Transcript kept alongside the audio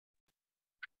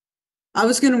I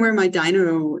was going to wear my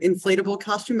dino inflatable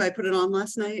costume, but I put it on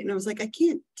last night and I was like, I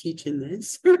can't teach in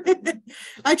this.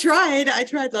 I tried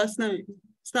last night.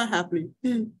 It's not happening.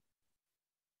 Okay,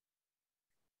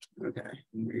 here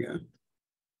we go.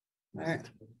 All right.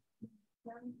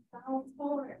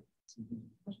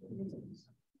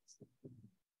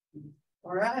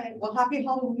 All right. Well, happy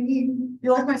Halloween.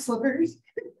 You like my slippers?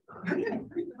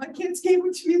 My kids gave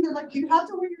them to me. They're like, you have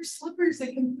to wear your slippers.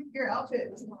 They complete your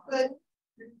outfit. But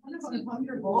they're kind of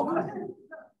uncomfortable.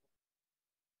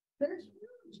 They're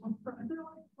huge. They're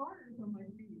like cars on my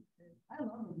feet. I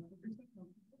love them. They're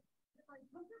like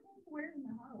comfortable to wear in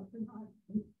the house and not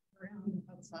around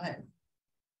outside.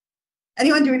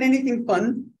 Anyone doing anything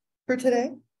fun for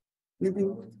today?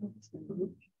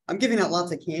 I'm giving out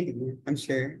lots of candy, I'm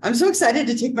sure. I'm so excited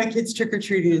to take my kids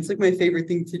trick-or-treating. It's like my favorite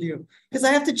thing to do because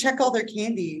I have to check all their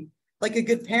candy like a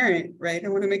good parent, right? I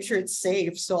want to make sure it's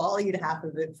safe. So I'll eat half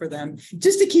of it for them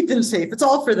just to keep them safe. It's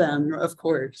all for them, of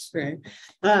course, right?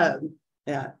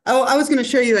 Yeah. Oh, I was going to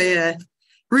show you a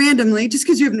randomly, just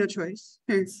because you have no choice.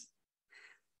 There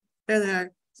they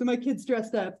are. So my kids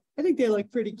dressed up. I think they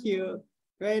look pretty cute,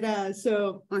 right?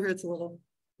 So my heart's a little.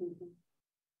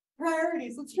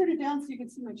 Priorities. Let's turn it down so you can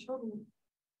see my children.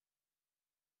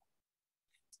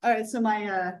 All right, so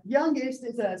my youngest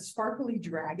is a sparkly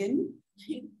dragon,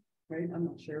 right? I'm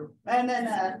not sure. And then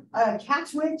a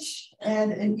cat witch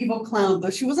and an evil clown,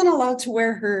 though she wasn't allowed to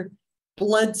wear her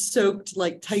blood-soaked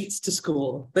like tights to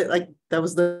school. But like that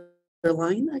was their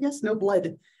line, I guess. No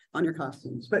blood on your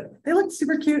costumes, but they looked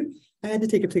super cute. I had to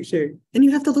take a picture, and you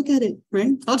have to look at it,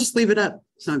 right? I'll just leave it up.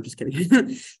 So I'm just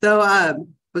kidding. So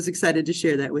was excited to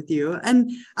share that with you. And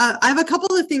I have a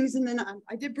couple of things, and then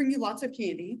I did bring you lots of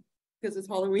candy because it's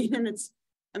Halloween and it's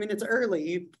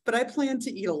early, but I plan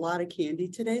to eat a lot of candy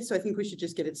today. So I think we should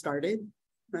just get it started.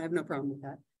 I have no problem with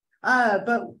that.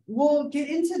 But we'll get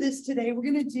into this today. We're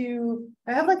going to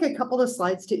I have like a couple of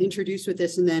slides to introduce with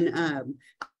this, and then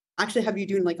actually have you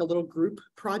doing like a little group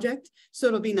project. So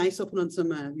it'll be nice. I'll put on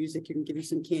some music. You can give you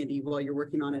some candy while you're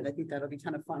working on it. I think that'll be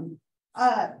kind of fun.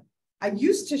 I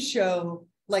used to show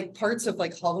like parts of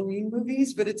like Halloween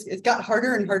movies, but it got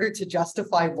harder and harder to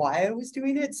justify why I was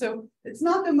doing it. So it's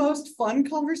not the most fun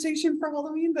conversation for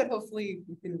Halloween, but hopefully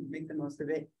you can make the most of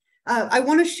it. I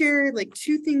want to share like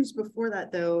two things before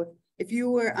that though. If you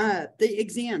were the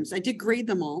exams, I did grade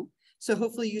them all. So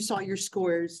hopefully you saw your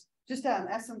scores. Just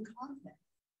as some context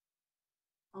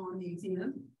on the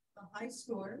exam, the high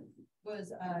score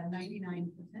was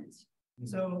 99%.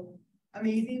 So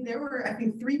amazing. There were, I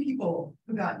think, 3 people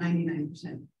who got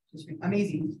 99%. Just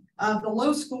amazing. The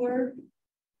low score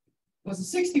was a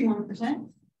 61%.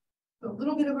 So a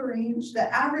little bit of a range. The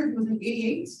average was an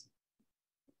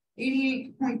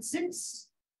 88.6.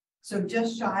 So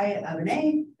just shy of an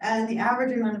A. And the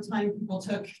average amount of time people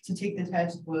took to take the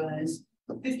test was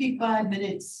 55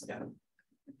 minutes,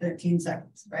 13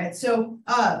 seconds, right? So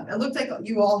it looked like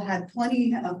you all had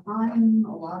plenty of time.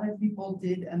 A lot of people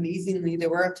did amazingly.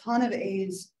 There were a ton of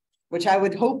A's, which I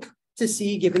would hope to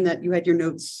see given that you had your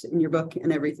notes in your book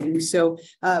and everything. So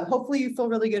hopefully you feel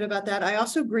really good about that. I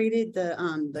also graded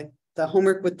the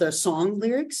homework with the song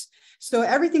lyrics. So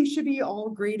everything should be all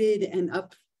graded and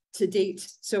up to date.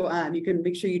 So you can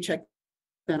make sure you check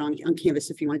that on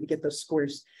Canvas if you want to get those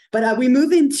scores. But we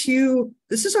move into,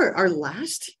 this is our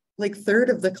last like third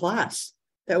of the class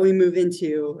that we move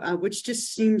into, which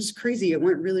just seems crazy. It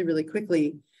went really, really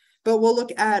quickly. But we'll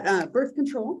look at birth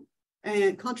control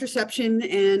and contraception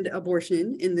and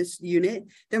abortion in this unit.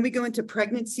 Then we go into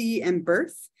pregnancy and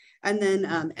birth, and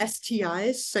then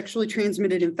STIs, sexually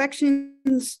transmitted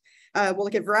infections. We'll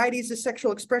look at varieties of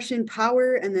sexual expression,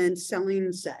 power, and then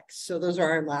selling sex. So those are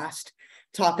our last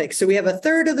topics. So we have a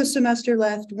third of the semester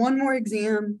left, one more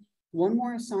exam, one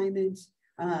more assignment.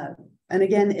 And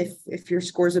again, if your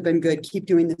scores have been good, keep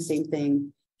doing the same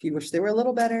thing. If you wish they were a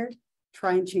little better,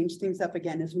 try and change things up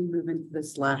again as we move into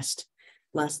this last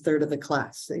third of the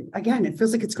class. Again, it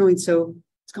feels like it's gone so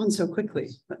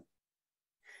quickly. But,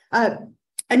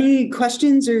 any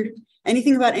questions or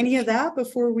anything about any of that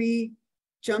before we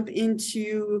jump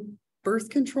into birth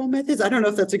control methods? I don't know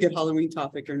if that's a good Halloween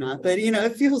topic or not, but it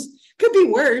could be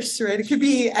worse, right? It could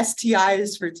be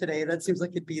STIs for today. That seems like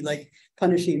it'd be like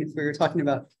punishing if we were talking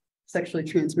about sexually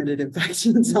transmitted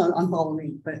infections on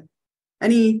Halloween. But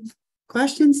any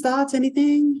questions, thoughts,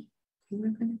 anything?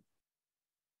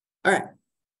 All right.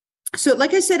 So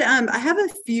like I said, I have a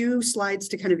few slides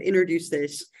to kind of introduce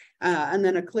this, and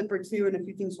then a clip or two and a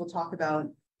few things we'll talk about.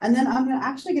 And then I'm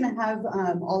actually going to have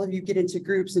all of you get into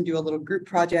groups and do a little group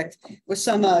project with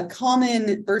some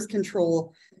common birth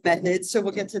control methods. So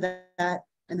we'll get to that.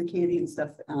 and the candy and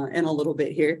stuff in a little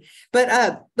bit here.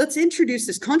 But let's introduce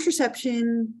this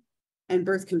contraception and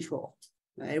birth control,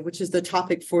 right, which is the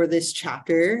topic for this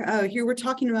chapter. Here we're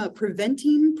talking about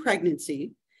preventing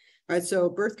pregnancy. Right, so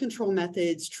birth control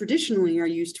methods traditionally are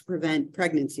used to prevent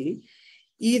pregnancy,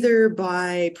 either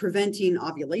by preventing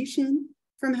ovulation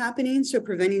from happening, so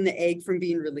preventing the egg from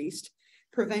being released,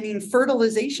 preventing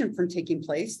fertilization from taking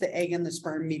place, the egg and the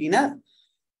sperm meeting up,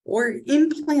 or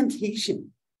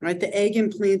implantation, right, the egg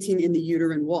implanting in the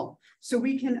uterine wall. So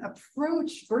we can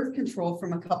approach birth control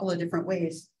from a couple of different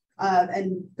ways.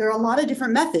 And there are a lot of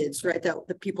different methods, right,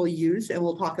 that people use, and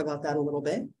we'll talk about that a little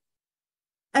bit.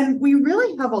 And we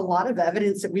really have a lot of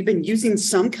evidence that we've been using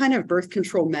some kind of birth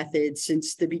control method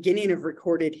since the beginning of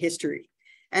recorded history.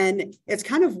 And it's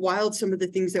kind of wild, some of the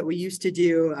things that we used to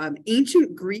do.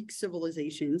 Ancient Greek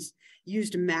civilizations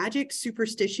used magic,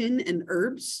 superstition, and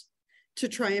herbs to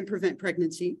try and prevent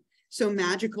pregnancy. So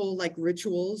magical, like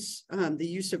rituals, the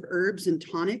use of herbs and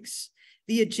tonics.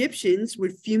 The Egyptians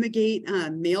would fumigate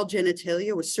male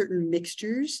genitalia with certain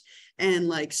mixtures and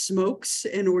like smokes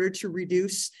in order to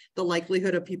reduce the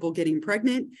likelihood of people getting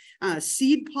pregnant.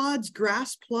 Seed pods,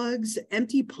 grass plugs,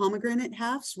 empty pomegranate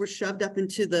halves were shoved up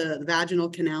into the vaginal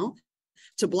canal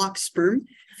to block sperm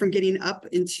from getting up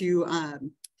into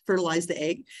fertilize the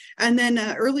egg. And then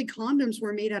early condoms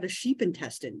were made out of sheep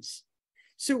intestines.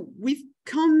 So we've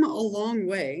come a long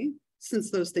way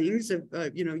since those things of,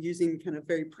 using kind of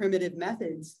very primitive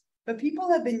methods, but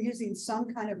people have been using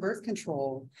some kind of birth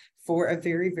control for a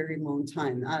very, very long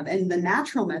time. And the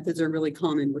natural methods are really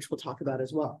common, which we'll talk about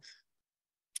as well.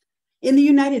 In the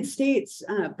United States,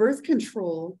 birth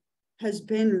control has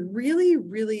been really,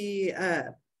 really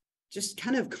just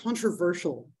kind of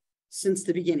controversial since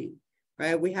the beginning.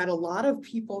 Right? We had a lot of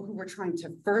people who were trying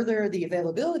to further the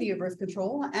availability of birth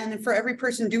control, and for every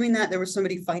person doing that, there was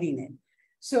somebody fighting it.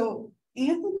 So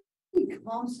Anthony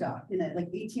Comstock in the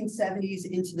 1870s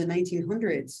into the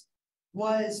 1900s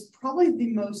was probably the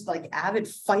most avid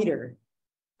fighter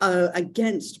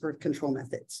against birth control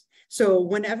methods. So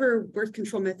whenever birth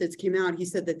control methods came out, he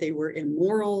said that they were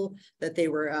immoral, that they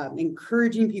were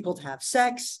encouraging people to have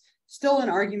sex. Still an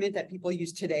argument that people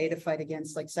use today to fight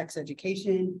against sex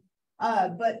education.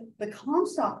 But the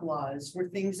Comstock laws were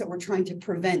things that were trying to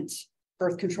prevent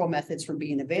birth control methods from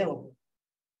being available.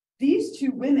 These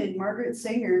two women, Margaret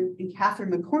Sanger and Catherine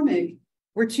McCormick,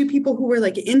 were two people who were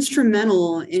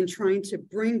instrumental in trying to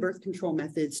bring birth control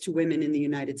methods to women in the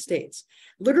United States,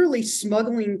 literally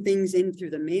smuggling things in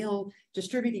through the mail,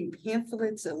 distributing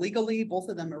pamphlets illegally, both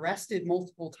of them arrested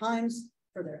multiple times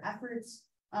for their efforts,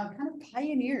 kind of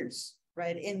pioneers,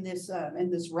 right, in this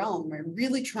realm, and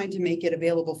really trying to make it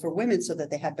available for women so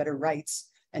that they had better rights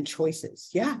and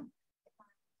choices. Yeah.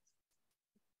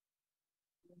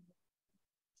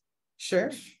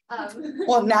 Sure.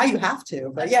 Well, now you have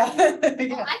to, but yeah. Well,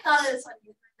 I thought it was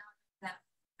funny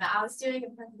that I was doing a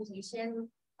presentation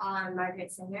on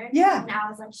Margaret Singer. Yeah. And I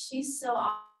was like, she's so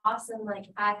awesome.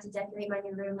 I have to decorate my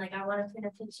new room. I want to put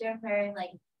a picture of her.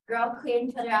 Girl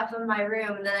queen, put her up in my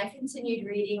room. And then I continued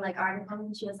reading articles,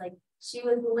 and she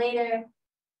was later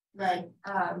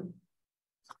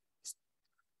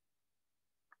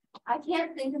I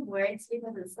can't think of words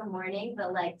because it's the morning,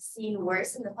 but seen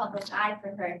worse in the public eye for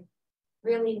her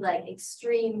really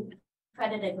extreme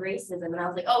credited racism. And I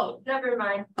was like, oh, never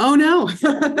mind. Oh no.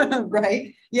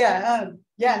 Right. Yeah.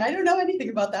 Yeah. And I don't know anything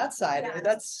about that side. Yeah.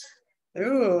 That's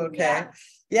okay.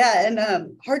 Yeah.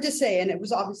 And hard to say. And it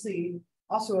was obviously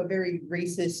also a very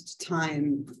racist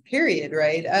time period,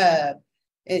 right?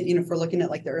 If we're looking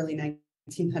at the early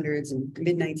 1900s and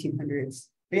mid 1900s.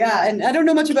 Yeah. And I don't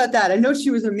know much about that. I know she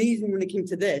was amazing when it came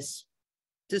to this.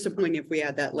 Disappointing if we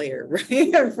had that layer,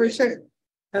 right? For sure.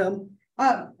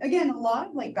 Again, a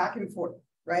lot of back and forth,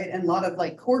 right? And a lot of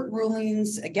court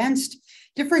rulings against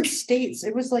different states.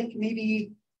 It was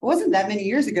maybe, it wasn't that many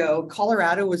years ago,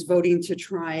 Colorado was voting to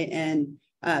try and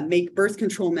make birth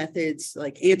control methods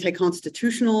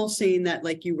anti-constitutional, saying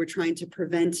that you were trying to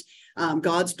prevent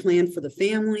God's plan for the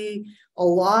family. A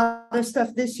lot of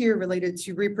stuff this year related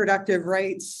to reproductive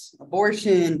rights,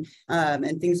 abortion,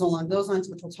 and things along those lines,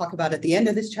 which we'll talk about at the end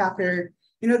of this chapter.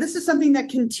 This is something that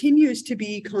continues to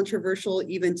be controversial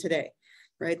even today,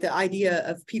 right? The idea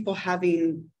of people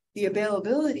having the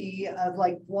availability of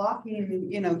blocking,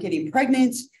 getting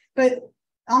pregnant, but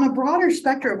on a broader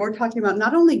spectrum, we're talking about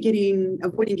not only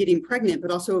avoiding getting pregnant, but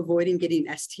also avoiding getting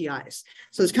STIs.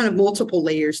 So there's kind of multiple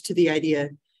layers to the idea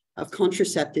of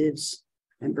contraceptives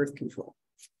and birth control.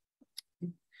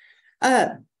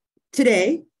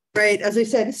 Today, right, as I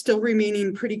said, it's still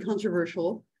remaining pretty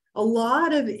controversial. a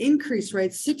lot of increase,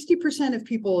 right? 60% of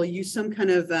people use some kind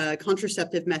of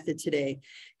contraceptive method today,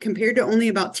 compared to only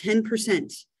about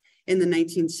 10% in the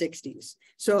 1960s.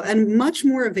 So, and much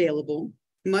more available,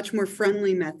 much more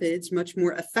friendly methods, much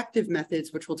more effective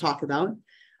methods, which we'll talk about.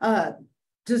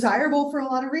 Desirable for a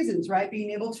lot of reasons, right?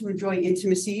 Being able to enjoy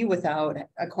intimacy without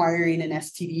acquiring an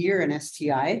STD or an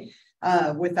STI,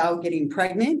 without getting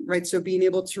pregnant, right? So being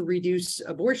able to reduce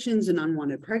abortions and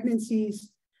unwanted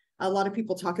pregnancies. A lot of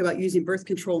people talk about using birth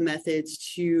control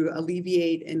methods to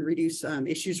alleviate and reduce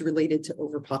issues related to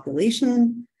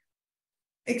overpopulation.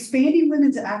 Expanding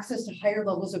women's access to higher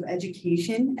levels of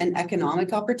education and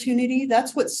economic opportunity.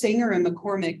 That's what Sanger and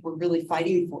McCormick were really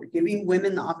fighting for, giving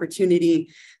women the opportunity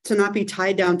to not be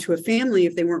tied down to a family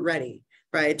if they weren't ready,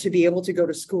 right? To be able to go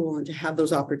to school and to have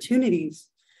those opportunities.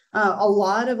 A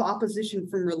lot of opposition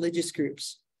from religious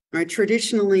groups, right?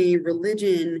 Traditionally,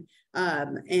 religion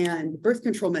and birth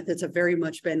control methods have very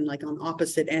much been like on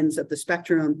opposite ends of the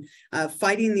spectrum,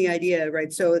 fighting the idea,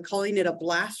 right? So calling it a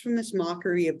blasphemous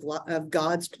mockery of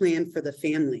God's plan for the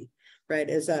family, right?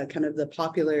 As kind of the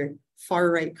popular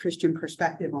far-right Christian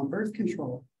perspective on birth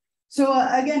control. So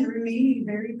again, remaining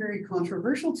very, very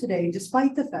controversial today,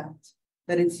 despite the fact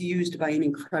that it's used by an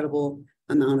incredible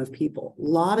amount of people. A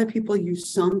lot of people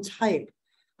use some type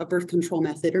of birth control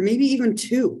method, or maybe even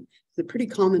two. It's pretty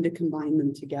common to combine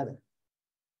them together.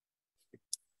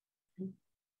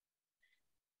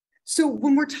 So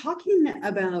when we're talking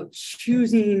about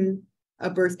choosing a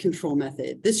birth control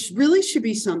method, this really should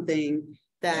be something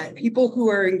that people who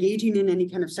are engaging in any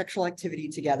kind of sexual activity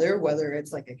together, whether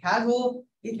it's like a casual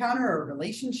encounter or a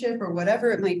relationship or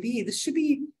whatever it might be, this should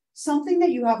be something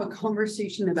that you have a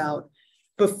conversation about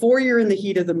before you're in the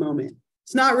heat of the moment.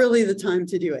 It's not really the time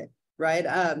to do it, right?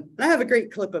 I have a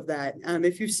great clip of that.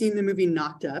 If you've seen the movie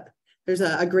Knocked Up, there's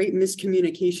a great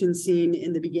miscommunication scene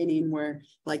in the beginning where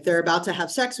like they're about to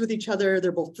have sex with each other.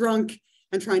 They're both drunk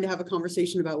and trying to have a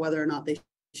conversation about whether or not they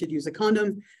should use a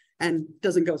condom, and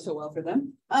doesn't go so well for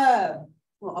them.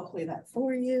 Well, I'll play that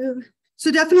for you.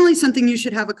 So definitely something you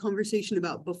should have a conversation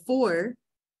about before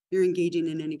you're engaging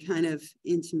in any kind of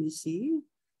intimacy.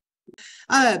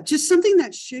 Just something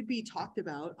that should be talked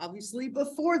about, obviously,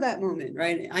 before that moment,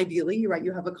 right? Ideally, right,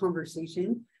 you have a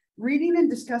conversation, reading and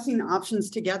discussing options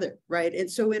together, right? And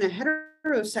so in a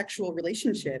heterosexual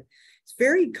relationship, it's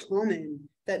very common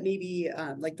that maybe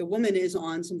like the woman is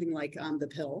on something like the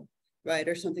pill, right?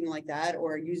 Or something like that,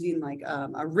 or using like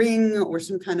a ring or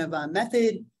some kind of a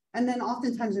method. And then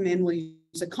oftentimes a man will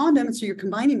use a condom. And so you're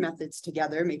combining methods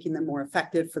together, making them more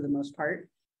effective for the most part.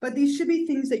 But these should be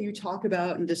things that you talk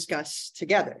about and discuss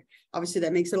together. Obviously,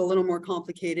 that makes it a little more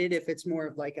complicated if it's more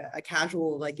of like a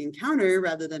casual like encounter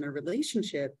rather than a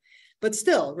relationship, but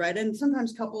still, right? And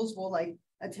sometimes couples will like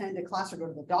attend a class or go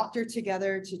to the doctor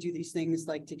together to do these things,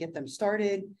 like to get them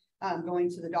started, going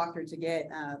to the doctor to get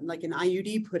like an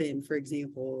IUD put in, for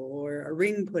example, or a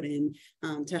ring put in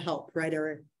to help, right?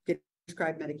 Or get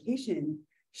prescribed medication,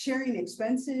 sharing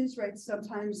expenses, right?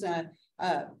 Sometimes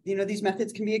you know, these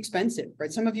methods can be expensive,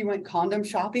 right? Some of you went condom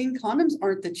shopping. Condoms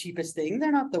aren't the cheapest thing.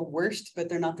 They're not the worst, but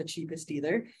they're not the cheapest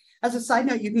either. As a side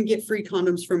note, you can get free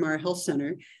condoms from our health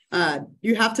center.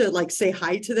 You have to like say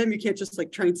hi to them. You can't just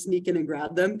like try and sneak in and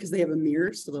grab them because they have a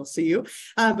mirror, so they'll see you.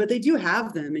 But they do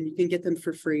have them and you can get them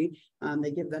for free.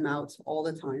 They give them out all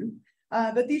the time.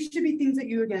 But these should be things that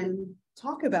you, again,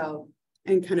 talk about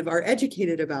and kind of are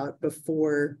educated about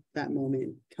before that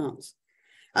moment comes.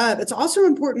 It's also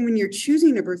important when you're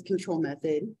choosing a birth control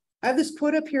method. I have this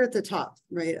quote up here at the top,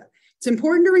 right? It's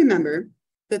important to remember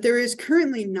that there is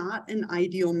currently not an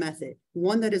ideal method,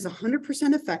 one that is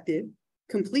 100% effective,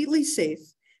 completely safe,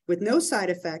 with no side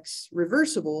effects,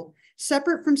 reversible,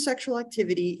 separate from sexual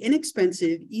activity,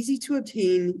 inexpensive, easy to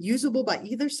obtain, usable by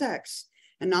either sex,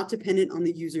 and not dependent on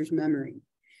the user's memory.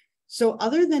 So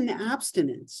other than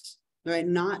abstinence, right,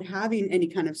 not having any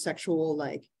kind of sexual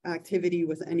like activity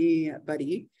with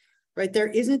anybody, right, there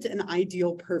isn't an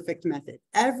ideal perfect method.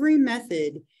 Every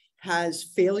method has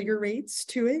failure rates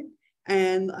to it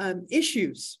and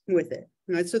issues with it,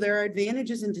 right? So there are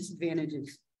advantages and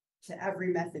disadvantages to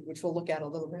every method, which we'll look at a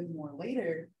little bit more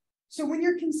later. So when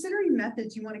you're considering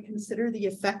methods, you want to consider the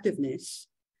effectiveness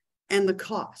and the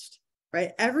cost,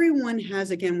 right? Everyone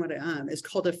has, again, what is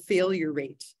called a failure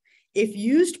rate. If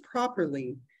used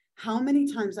properly, how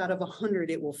many times out of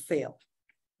 100 it will fail,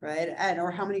 right?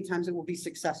 Or how many times it will be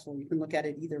successful. You can look at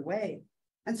it either way.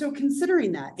 And so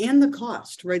considering that and the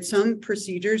cost, right? Some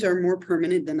procedures are more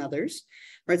permanent than others,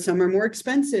 right? Some are more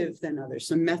expensive than others.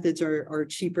 Some methods are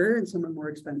cheaper and some are more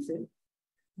expensive.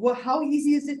 Well, how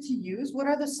easy is it to use? What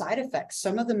are the side effects?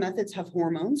 Some of the methods have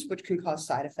hormones, which can cause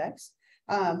side effects.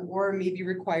 or maybe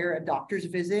require a doctor's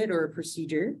visit or a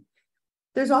procedure.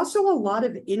 There's also a lot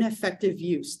of ineffective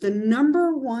use. The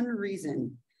number one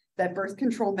reason that birth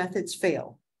control methods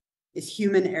fail is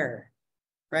human error,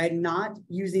 right? Not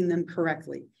using them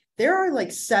correctly. There are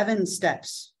like 7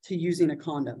 steps to using a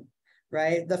condom,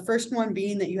 right? The first one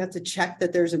being that you have to check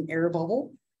that there's an air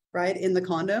bubble, right, in the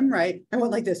condom, right? I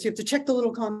went like this. You have to check the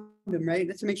little condom,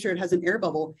 right, to make sure it has an air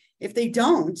bubble. If they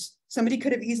don't, somebody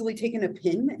could have easily taken a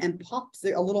pin and popped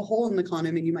a little hole in the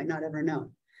condom and you might not ever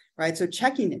know, right? So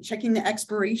checking it, checking the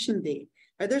expiration date,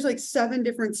 right? There's like 7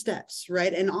 different steps,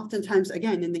 right? And oftentimes,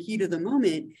 again, in the heat of the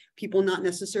moment, people not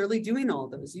necessarily doing all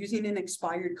those. Using an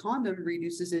expired condom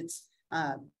reduces its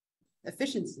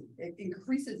efficiency. It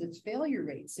increases its failure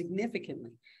rate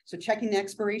significantly. So checking the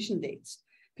expiration dates.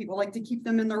 People like to keep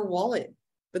them in their wallet,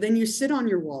 but then you sit on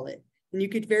your wallet and you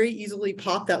could very easily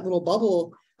pop that little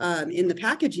bubble in the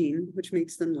packaging, which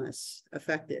makes them less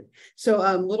effective. So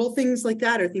little things like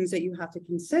that are things that you have to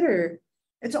consider.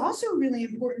 It's also really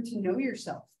important to know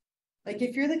yourself. Like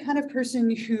if you're the kind of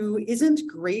person who isn't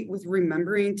great with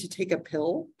remembering to take a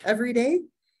pill every day,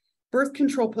 birth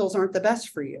control pills aren't the best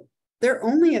for you. They're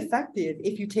only effective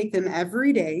if you take them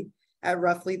every day at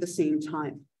roughly the same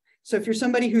time. So if you're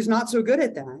somebody who's not so good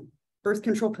at that, birth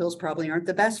control pills probably aren't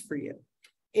the best for you.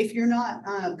 If you're not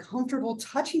comfortable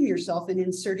touching yourself and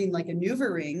inserting like a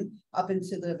NuvaRing up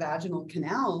into the vaginal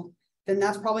canal, then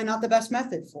that's probably not the best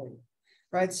method for you,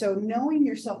 right? So knowing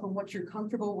yourself and what you're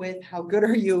comfortable with, how good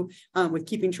are you with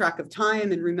keeping track of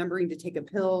time and remembering to take a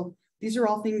pill, these are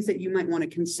all things that you might want to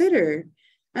consider.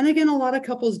 And again, a lot of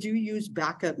couples do use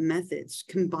backup methods,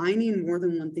 combining more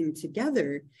than one thing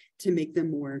together to make them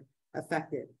more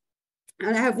effective.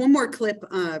 And I have one more clip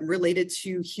related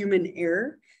to human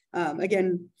error,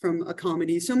 again, from a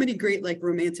comedy. So many great like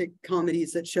romantic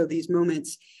comedies that show these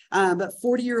moments. But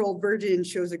 40-Year-Old Virgin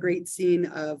shows a great scene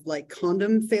of like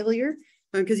condom failure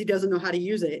because he doesn't know how to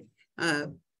use it.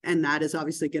 And that is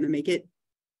obviously going to make it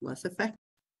less effective.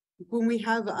 When we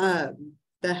have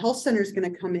the health center is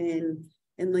going to come in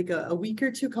like a week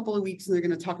or two, couple of weeks, and they're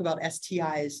going to talk about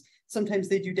STIs. Sometimes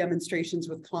they do demonstrations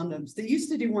with condoms. They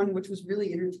used to do one which was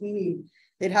really entertaining.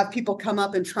 They'd have people come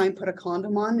up and try and put a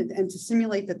condom on and to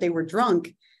simulate that they were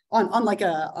drunk on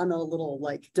a little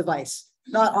like device,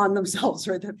 not on themselves,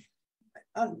 right?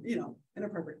 You know,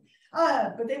 inappropriate.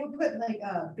 But they would put like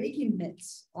baking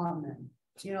mitts on them,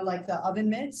 you know, like the oven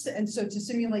mitts. And so to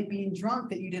simulate being drunk,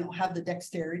 that you didn't have the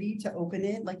dexterity to open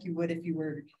it like you would if you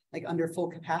were like under full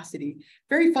capacity.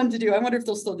 Very fun to do. I wonder if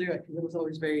they'll still do it because it was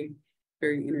always very,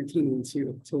 very entertaining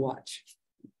to watch.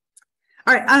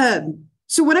 All right.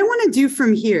 So what I want to do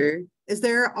from here is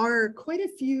there are quite a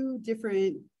few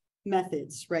different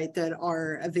methods, right, that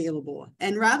are available.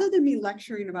 And rather than me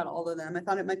lecturing about all of them, I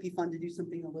thought it might be fun to do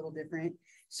something a little different.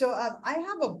 So I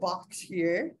have a box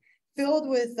here filled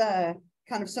with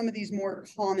kind of some of these more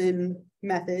common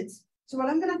methods. So what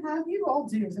I'm going to have you all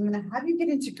do is I'm going to have you get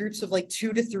into groups of like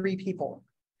 2 to 3 people.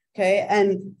 Okay.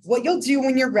 And what you'll do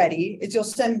when you're ready is you'll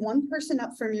send one person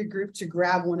up from your group to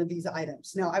grab one of these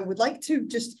items. Now, I would like to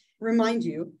just remind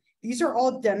you, these are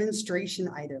all demonstration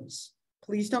items.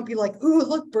 Please don't be like, ooh,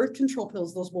 look, birth control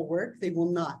pills, those will work. They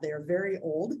will not. They are very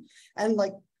old. And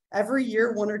like every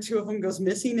year, 1 or 2 of them goes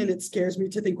missing and it scares me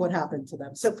to think what happened to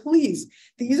them. So please,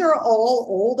 these are all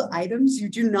old items. You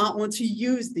do not want to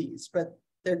use these, but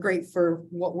they're great for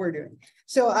what we're doing.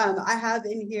 So I have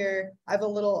in here, I have a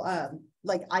little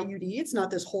like IUD. It's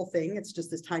not this whole thing. It's just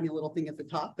this tiny little thing at the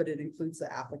top, but it includes the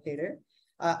applicator.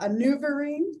 A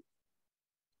NuvaRing,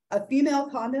 a female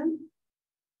condom,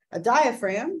 a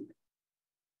diaphragm,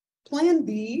 Plan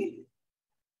B,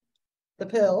 the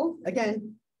pill,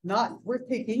 again, not worth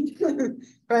taking,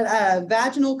 but a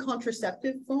vaginal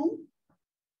contraceptive foam,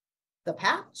 the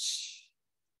patch,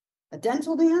 a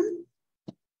dental dam,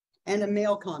 and a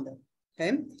male condom.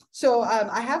 Okay, so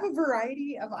I have a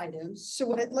variety of items. So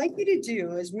what I'd like you to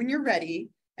do is when you're ready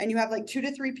and you have like 2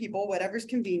 to 3 people, whatever's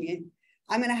convenient,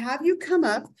 I'm going to have you come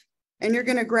up and you're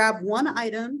going to grab one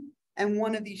item and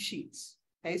one of these sheets.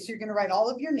 Okay, so you're going to write all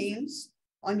of your names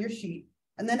on your sheet.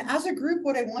 And then as a group,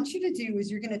 what I want you to do is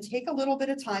you're going to take a little bit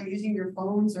of time using your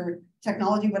phones or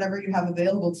technology, whatever you have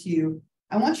available to you.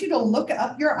 I want you to look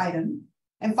up your item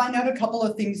and find out a couple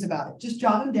of things about it. Just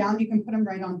jot them down. You can put them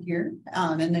right on here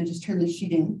and then just turn the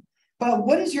sheet in. But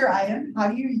what is your item? How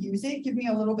do you use it? Give me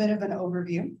a little bit of an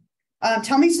overview.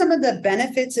 Tell me some of the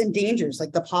benefits and dangers,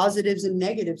 like the positives and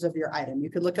negatives of your item.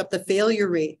 You could look up the failure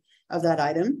rate of that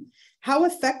item. How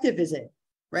effective is it,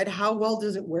 right? How well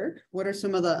does it work? What are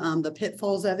some of the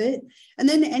pitfalls of it? And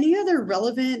then any other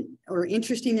relevant or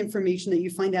interesting information that you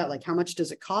find out, like how much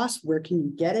does it cost? Where can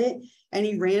you get it?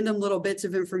 any random little bits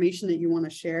of information that you want to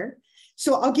share.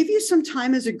 So I'll give you some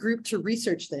time as a group to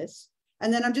research this.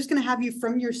 And then I'm just going to have you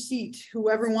from your seat,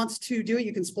 whoever wants to do it,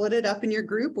 you can split it up in your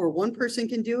group or one person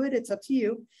can do it. It's up to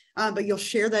you. But you'll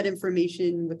share that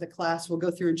information with the class. We'll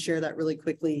go through and share that really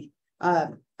quickly.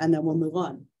 And then we'll move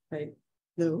on, right?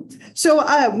 No. So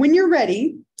when you're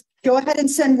ready, go ahead and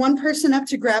send one person up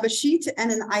to grab a sheet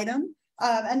and an item.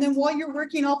 And then while you're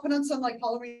working, I'll put on some like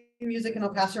Halloween music and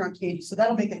I'll pass around candy. So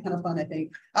that'll make it kind of fun, I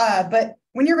think. But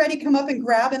when you're ready, come up and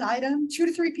grab an item, 2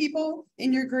 to 3 people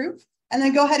in your group, and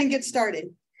then go ahead and get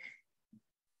started.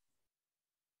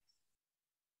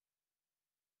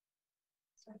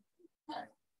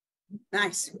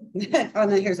 Nice. Oh,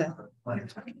 no, here's a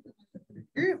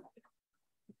group.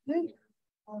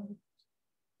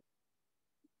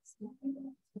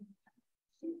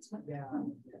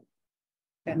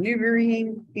 Got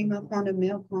neutering, female condom,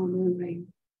 male condom.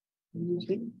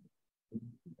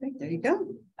 Okay, there you go.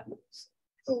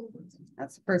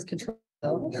 That's the first control.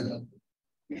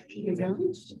 Here you go.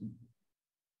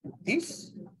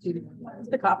 Nice.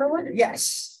 The copper one?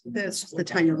 Yes, that's the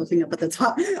tiny little thing up at the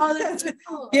top. Oh, that's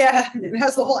cool. Yeah, it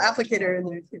has the whole applicator in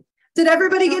there too. Did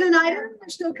everybody get an item?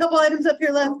 There's still a couple items up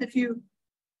here left if you.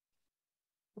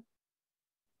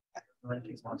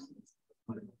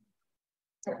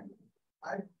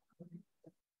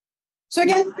 So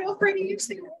again, feel free to use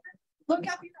the look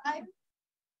up your item.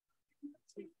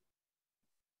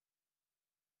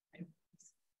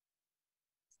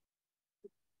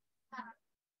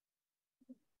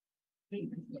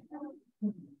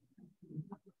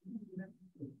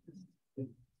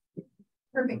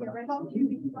 Perfect.